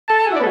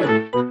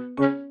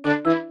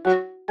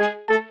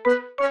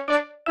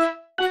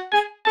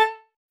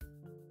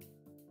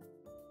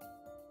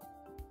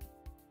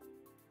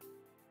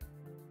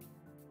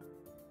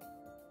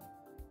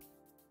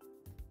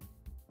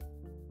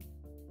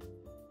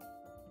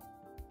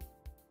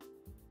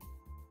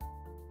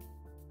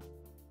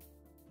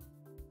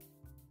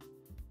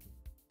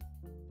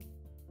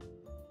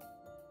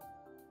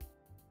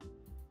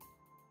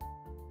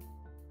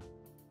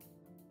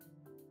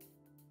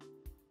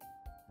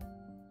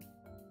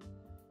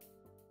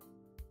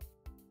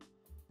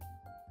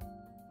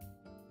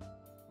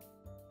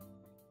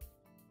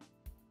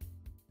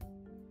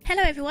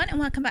Hello everyone and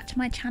welcome back to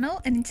my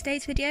channel, and in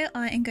today's video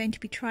I am going to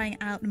be trying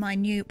out my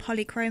new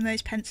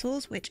Polychromos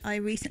pencils which I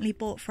recently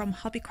bought from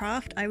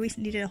Hobbycraft. I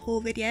recently did a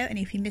haul video, and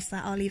if you missed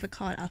that I'll leave a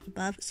card up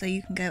above so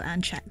you can go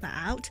and check that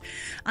out.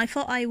 I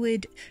thought I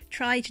would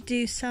try to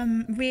do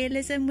some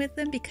realism with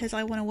them because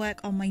I want to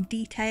work on my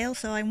detail,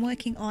 so I'm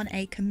working on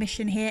a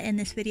commission here in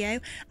this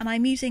video, and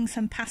I'm using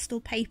some pastel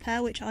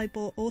paper which I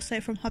bought also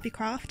from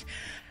Hobbycraft.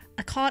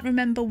 I can't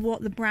remember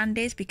what the brand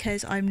is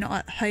because I'm not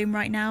at home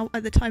right now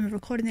at the time of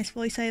recording this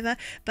voiceover,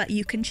 but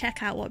you can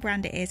check out what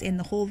brand it is in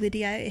the haul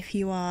video if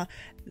you are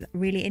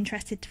really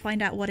interested to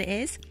find out what it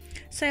is.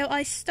 So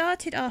I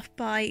started off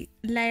by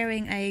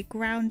layering a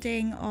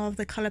grounding of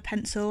the colour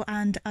pencil,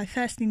 and I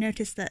firstly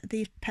noticed that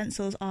these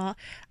pencils are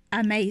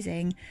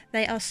amazing.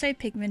 They are so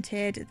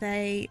pigmented,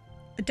 they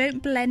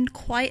don't blend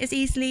quite as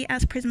easily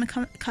as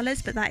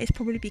Prismacolors, but that is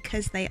probably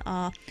because they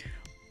are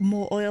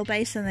more oil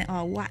based than they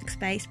are wax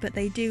based, but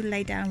they do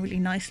lay down really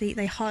nicely.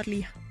 They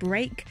hardly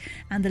break,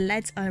 and the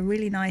leads are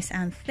really nice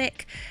and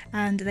thick,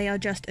 and they are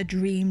just a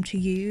dream to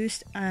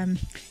use.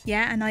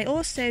 Yeah, and I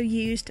also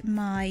used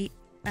my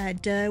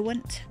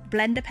Derwent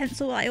blender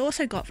pencil I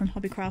also got from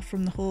Hobbycraft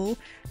from the haul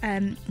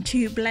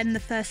to blend the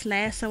first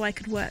layer so I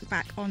could work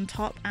back on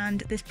top,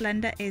 and this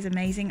blender is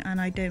amazing, and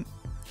I don't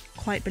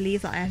quite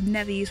believe that I have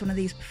never used one of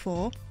these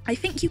before. I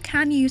think you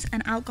can use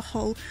an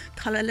alcohol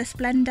colourless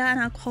blender, an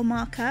alcohol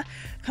marker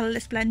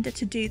colourless blender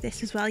to do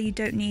this as well. You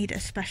don't need a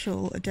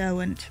special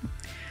Derwent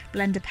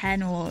blender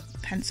pen or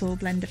pencil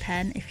blender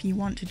pen. If you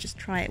want to just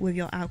try it with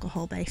your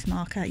alcohol based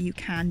marker, you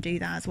can do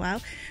that as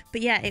well.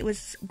 But yeah, it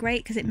was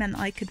great because it meant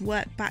that I could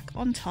work back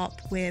on top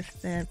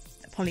with the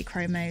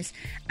Polychromos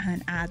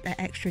and add the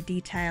extra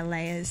detail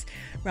layers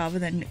rather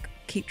than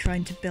keep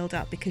trying to build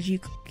up, because you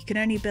can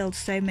only build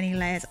so many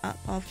layers up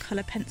of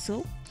colour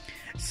pencil.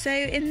 So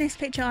in this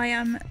picture I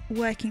am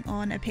working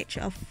on a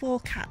picture of 4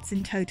 cats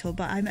in total,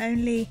 but I'm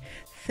only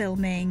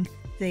filming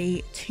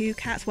the 2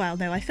 cats. Well,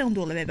 no, I filmed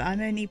all of it, but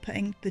I'm only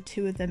putting the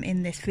 2 of them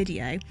in this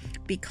video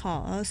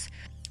because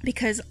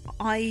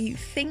I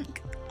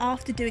think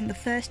after doing the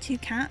first 2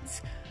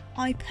 cats,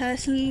 I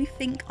personally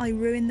think I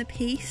ruined the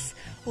piece,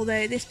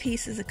 although this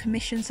piece is a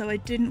commission, so I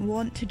didn't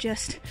want to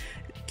just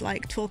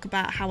like talk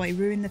about how I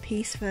ruined the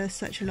piece for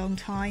such a long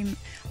time.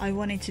 I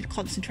wanted to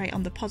concentrate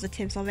on the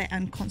positives of it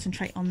and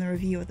concentrate on the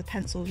review of the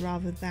pencils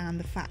rather than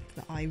the fact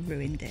that I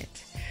ruined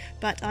it.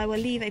 But I will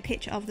leave a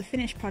picture of the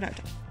finished product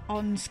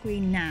on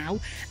screen now,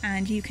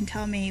 and you can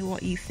tell me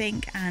what you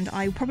think, and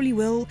I probably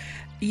will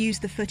use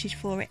the footage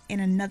for it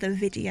in another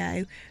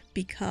video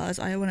because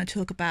I want to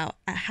talk about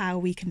how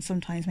we can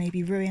sometimes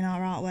maybe ruin our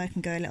artwork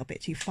and go a little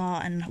bit too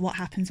far, and what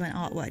happens when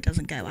artwork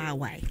doesn't go our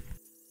way.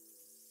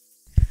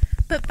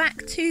 But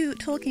back to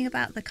talking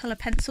about the colour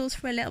pencils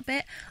for a little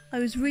bit. I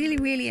was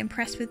really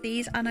impressed with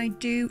these, and I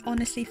do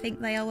honestly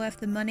think they are worth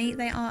the money.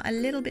 They are a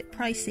little bit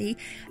pricey.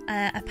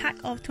 A pack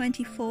of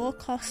 24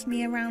 cost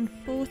me around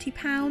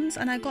 £40,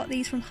 and I got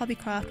these from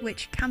Hobbycraft,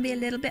 which can be a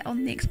little bit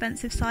on the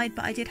expensive side,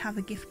 but I did have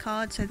a gift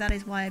card, so that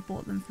is why I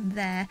bought them from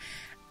there.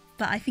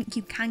 But I think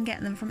you can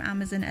get them from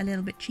Amazon a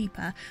little bit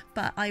cheaper,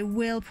 but I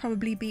will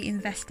probably be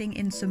investing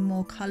in some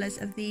more colours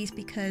of these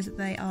because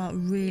they are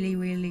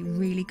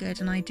really good,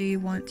 and I do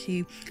want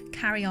to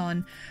carry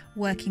on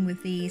working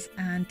with these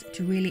and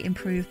to really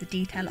improve the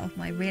detail of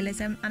my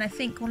realism. And I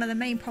think one of the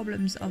main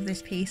problems of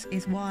this piece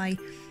is why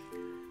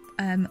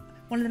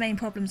one of the main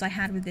problems I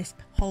had with this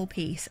whole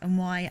piece, and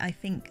why I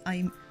think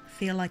I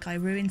feel like I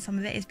ruined some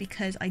of it, is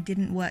because I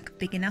didn't work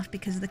big enough,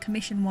 because the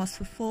commission was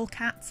for 4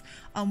 cats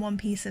on one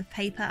piece of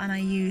paper, and I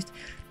used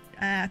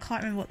I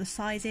can't remember what the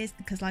size is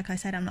because, like I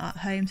said, I'm not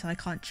at home so I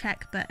can't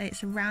check, but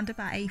it's around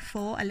about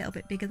A4, a little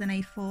bit bigger than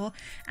A4.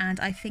 And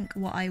I think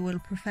what I will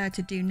prefer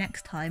to do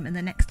next time, and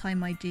the next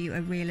time I do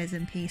a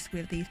realism piece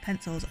with these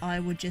pencils, I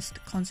would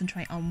just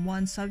concentrate on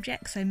one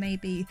subject. So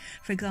maybe,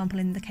 for example,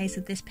 in the case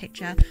of this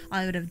picture,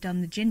 I would have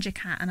done the ginger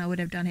cat and I would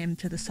have done him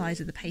to the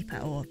size of the paper,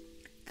 or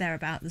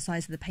thereabout the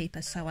size of the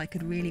paper, so I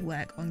could really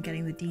work on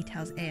getting the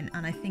details in,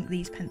 and I think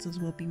these pencils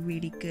will be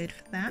really good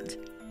for that.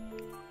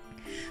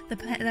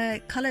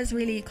 The colours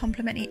really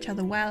complement each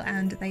other well,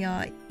 and they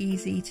are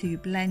easy to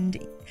blend.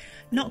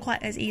 Not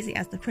quite as easy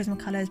as the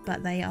Prismacolors,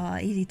 but they are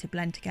easy to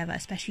blend together,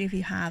 especially if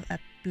you have a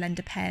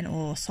blender pen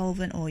or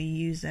solvent, or you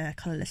use a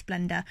colourless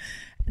blender,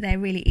 they're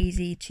really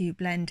easy to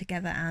blend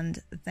together and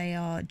they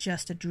are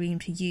just a dream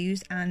to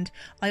use. And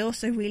I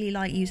also really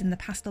like using the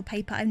pastel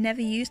paper. I've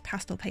never used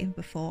pastel paper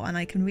before, and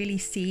I can really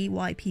see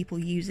why people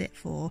use it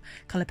for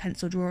colour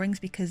pencil drawings,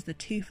 because the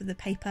tooth of the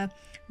paper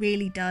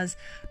really does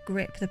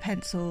grip the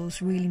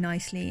pencils really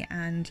nicely,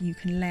 and you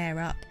can layer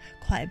up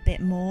quite a bit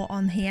more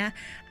on here.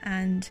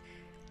 And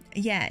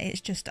yeah,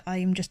 it's just,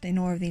 I'm just in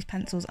awe of these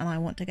pencils and I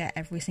want to get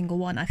every single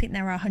one. I think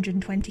there are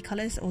 120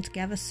 colours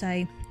altogether,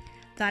 so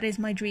that is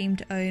my dream,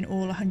 to own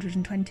all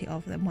 120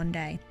 of them one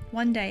day.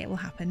 One day it will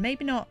happen.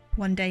 Maybe not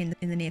one day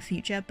in the near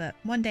future, but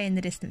one day in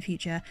the distant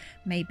future,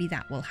 maybe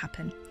that will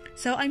happen.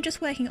 So I'm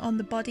just working on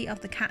the body of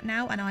the cat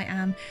now, and I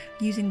am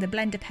using the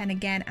blender pen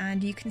again,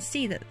 and you can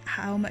see that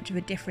how much of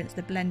a difference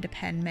the blender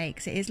pen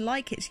makes. It is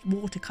like it's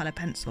watercolour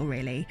pencil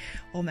really,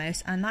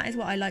 almost, and that is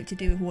what I like to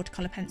do with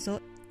watercolour pencil.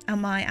 On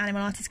my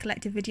Animal Artist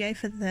Collective video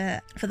for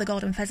the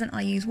Golden Pheasant,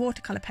 I use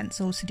watercolour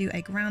pencils to do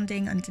a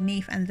grounding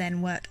underneath and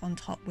then worked on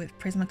top with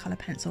Prismacolor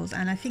pencils.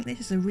 And I think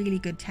this is a really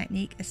good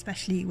technique,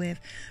 especially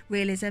with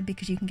realism,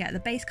 because you can get the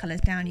base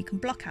colours down, you can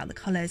block out the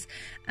colours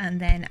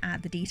and then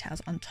add the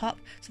details on top.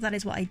 So that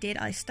is what I did.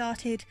 I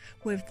started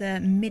with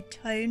the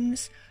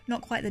mid-tones,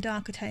 not quite the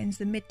darker tones,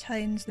 the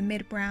mid-tones, the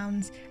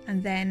mid-browns,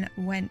 and then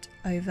went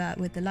over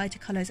with the lighter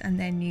colours and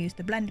then used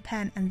the blender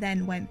pen, and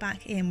then went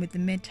back in with the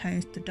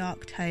mid-tones, the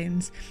dark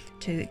tones,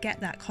 to get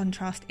that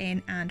contrast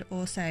in, and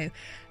also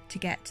to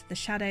get the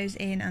shadows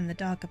in and the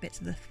darker bits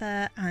of the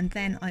fur. And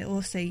then I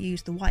also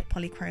used the white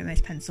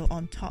Polychromos pencil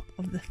on top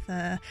of the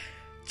fur,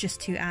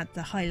 just to add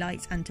the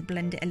highlights and to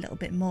blend it a little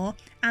bit more.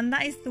 And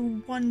that is the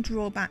one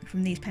drawback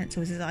from these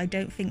pencils, is I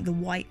don't think the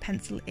white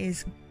pencil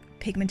is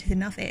pigmented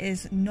enough. It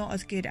is not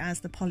as good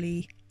as the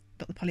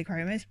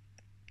Polychromos.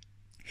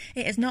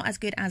 It is not as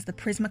good as the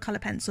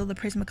Prismacolor pencil. The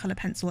Prismacolor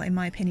pencil, in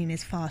my opinion,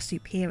 is far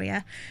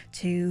superior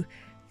to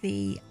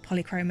the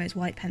Polychromos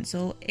white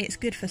pencil. It's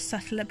good for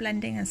subtler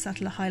blending and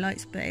subtler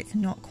highlights, but it's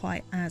not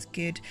quite as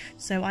good.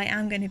 So I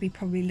am going to be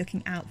probably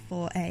looking out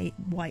for a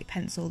white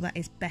pencil that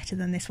is better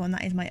than this one.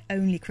 That is my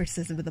only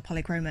criticism with the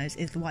Polychromos,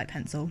 is the white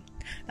pencil.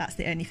 That's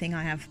the only thing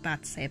I have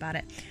bad to say about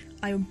it.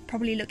 I will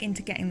probably look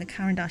into getting the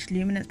Caran d'Ache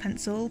Luminance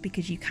pencil,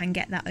 because you can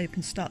get that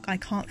open stock. I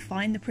can't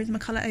find the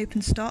Prismacolor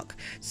open stock,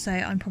 so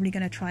I'm probably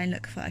going to try and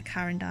look for a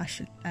Caran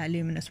d'Ache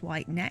Luminous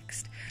White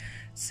next.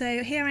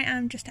 So here I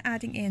am, just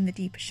adding in the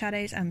deeper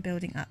shadows and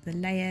building up the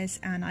layers,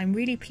 and I'm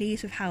really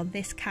pleased with how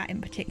this cat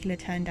in particular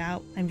turned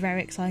out. I'm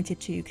very excited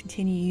to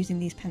continue using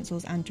these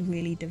pencils and to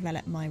really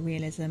develop my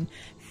realism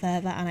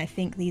further, and I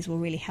think these will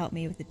really help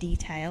me with the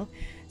detail.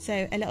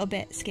 So a little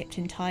bit skipped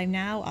in time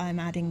now, I'm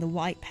adding the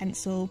white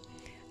pencil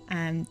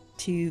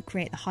to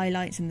create the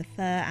highlights in the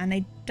fur, and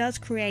it does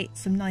create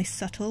some nice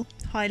subtle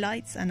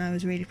highlights, and I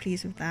was really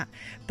pleased with that.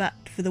 But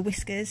for the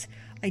whiskers,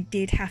 I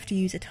did have to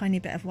use a tiny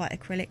bit of white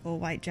acrylic or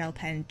white gel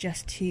pen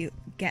just to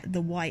get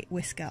the white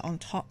whisker on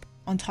top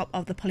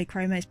of the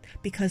Polychromos,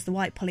 because the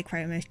white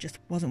Polychromos just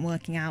wasn't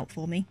working out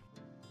for me.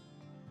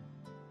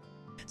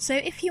 So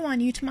if you are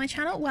new to my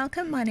channel,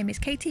 welcome. My name is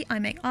Katie. I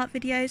make art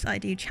videos, I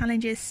do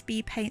challenges,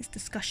 speed paints,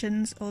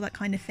 discussions, all that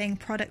kind of thing,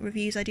 product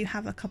reviews. I do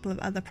have a couple of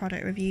other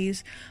product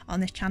reviews on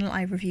this channel.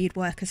 I've reviewed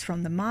workers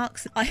from the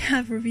Marks. I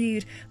have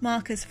reviewed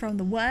markers from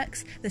the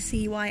Works, the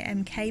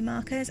CYMK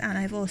markers, and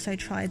I've also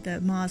tried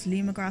the Mars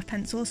Lumograph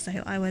pencils,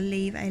 so I will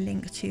leave a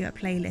link to a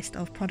playlist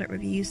of product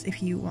reviews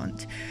if you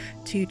want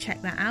to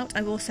check that out.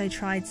 I've also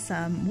tried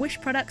some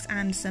Wish products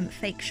and some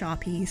fake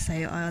Sharpies, so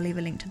I'll leave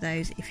a link to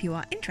those if you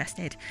are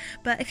interested.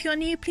 But if you're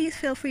new, please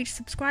feel free to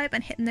subscribe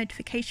and hit the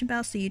notification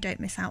bell so you don't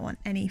miss out on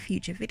any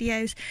future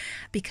videos,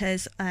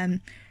 because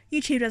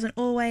YouTube doesn't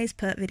always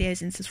put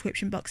videos in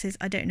subscription boxes.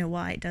 I don't know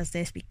why it does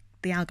this.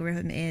 The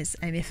algorithm is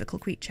a mythical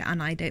creature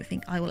and I don't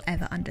think I will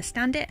ever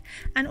understand it.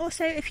 And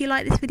also, if you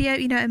like this video,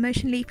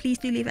 emotionally, please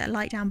do leave it a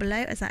like down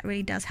below, as that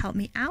really does help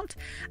me out.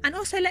 And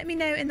also let me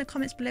know in the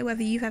comments below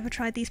whether you've ever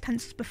tried these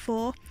pencils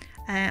before,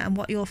 and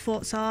what your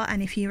thoughts are,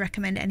 and if you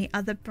recommend any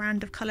other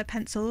brand of colour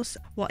pencils,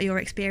 what are your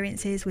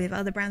experiences with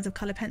other brands of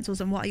colour pencils,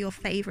 and what are your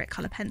favourite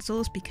colour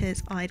pencils,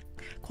 because I'd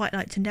quite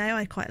like to know.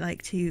 I'd quite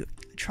like to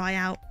try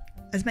out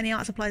as many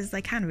art supplies as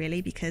I can,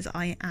 really, because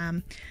I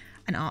am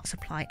an art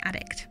supply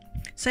addict.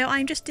 So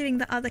I'm just doing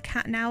the other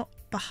cat now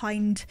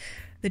behind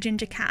the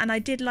ginger cat, and I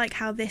did like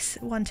how this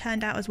one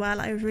turned out as well.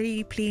 I was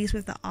really pleased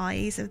with the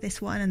eyes of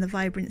this one and the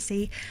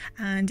vibrancy,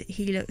 and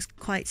he looks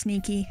quite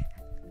sneaky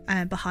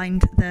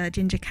behind the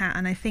ginger cat,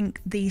 and I think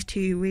these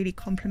two really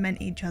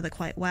complement each other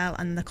quite well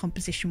and the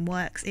composition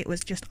works. It was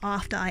just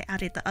after I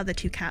added the other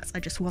two cats I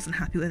just wasn't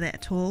happy with it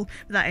at all.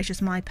 But that is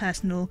just my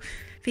personal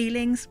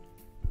feelings.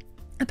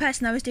 The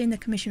person I was doing the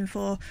commission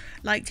for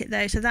liked it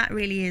though, so that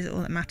really is all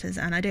that matters,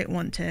 and I don't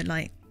want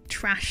to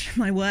trash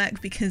my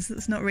work because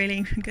it's not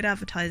really good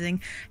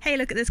advertising. Hey,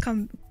 look at this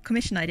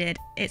commission I did,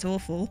 it's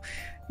awful.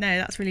 No,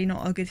 that's really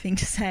not a good thing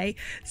to say.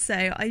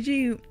 So I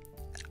do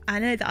I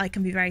know that I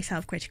can be very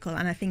self-critical,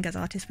 and I think as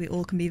artists we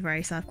all can be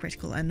very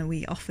self-critical, and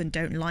we often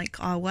don't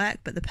like our work,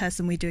 but the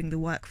person we're doing the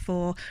work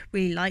for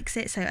really likes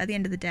it. So at the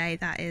end of the day,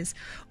 that is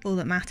all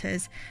that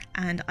matters,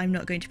 and I'm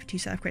not going to be too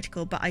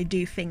self-critical, but I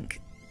do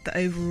think the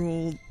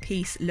overall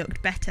piece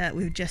looked better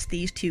with just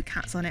these two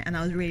cats on it, and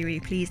I was really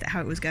pleased at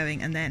how it was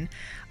going. And then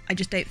I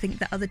just don't think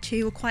the other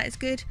two were quite as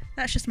good.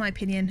 That's just my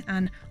opinion,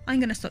 and I'm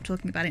going to stop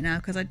talking about it now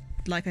because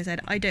like I said,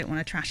 I don't want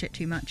to trash it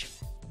too much.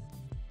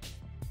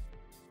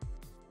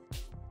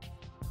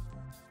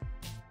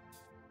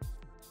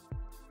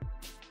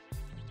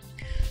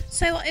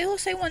 So I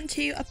also want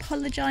to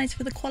apologise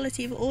for the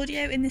quality of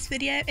audio in this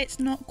video. It's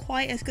not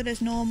quite as good as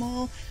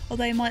normal,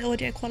 although my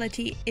audio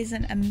quality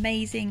isn't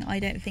amazing, I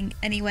don't think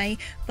anyway,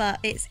 but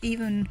it's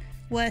even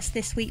worse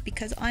this week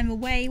because I'm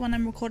away when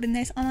I'm recording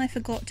this and I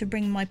forgot to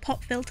bring my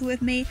pop filter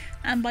with me,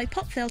 and by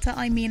pop filter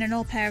I mean an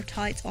old pair of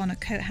tights on a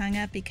coat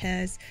hanger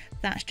because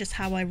that's just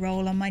how I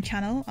roll on my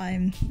channel.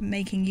 I'm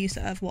making use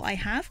of what I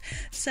have.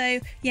 So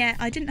yeah,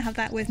 I didn't have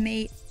that with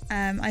me.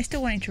 I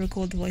still wanted to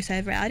record the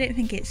voiceover. I don't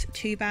think it's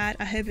too bad.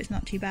 I hope it's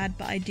not too bad,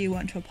 but I do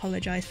want to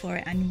apologise for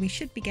it, and we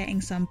should be getting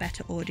some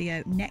better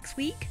audio next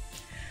week.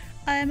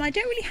 I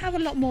don't really have a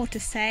lot more to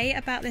say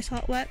about this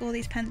artwork or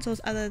these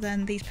pencils other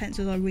than these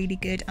pencils are really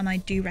good and I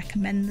do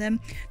recommend them.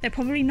 They're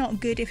probably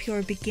not good if you're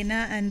a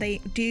beginner, and they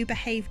do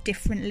behave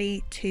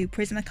differently to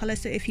Prismacolor,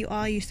 so if you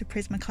are used to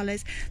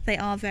Prismacolors they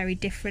are very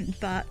different,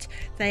 but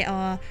they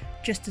are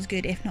just as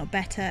good if not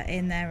better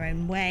in their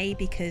own way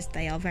because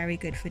they are very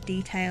good for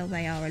detail.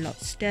 They are a lot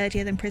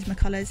sturdier than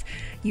Prismacolors.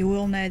 You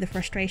will know the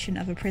frustration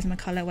of a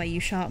Prismacolor where you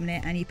sharpen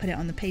it and you put it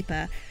on the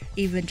paper,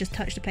 even just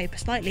touch the paper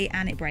slightly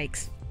and it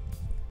breaks.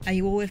 Are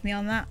you all with me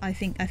on that? I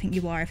think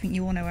you are. I think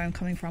you all know where I'm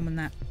coming from on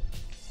that.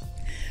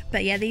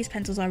 But yeah, these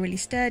pencils are really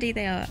sturdy,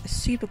 they are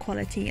super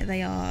quality,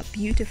 they are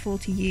beautiful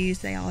to use,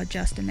 they are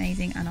just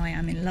amazing, and I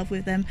am in love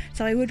with them.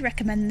 So I would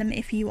recommend them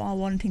if you are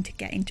wanting to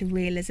get into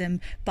realism,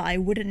 but I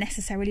wouldn't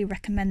necessarily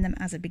recommend them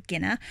as a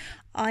beginner.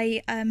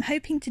 I am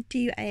hoping to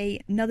do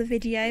another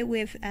video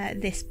with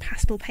this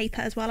pastel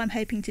paper as well. I'm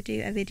hoping to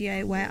do a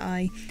video where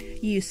I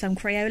use some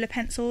Crayola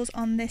pencils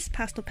on this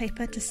pastel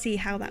paper to see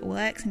how that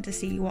works and to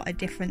see what a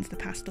difference the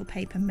pastel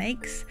paper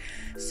makes.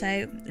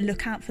 So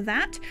look out for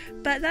that.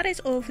 But that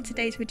is all for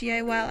today's video.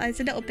 Well, there's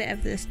a little bit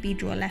of the speed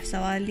draw left, so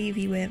I'll leave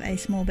you with a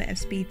small bit of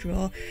speed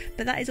draw.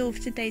 But that is all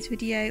for today's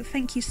video.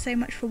 Thank you so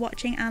much for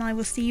watching, and I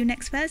will see you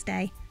next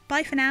Thursday.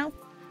 Bye for now.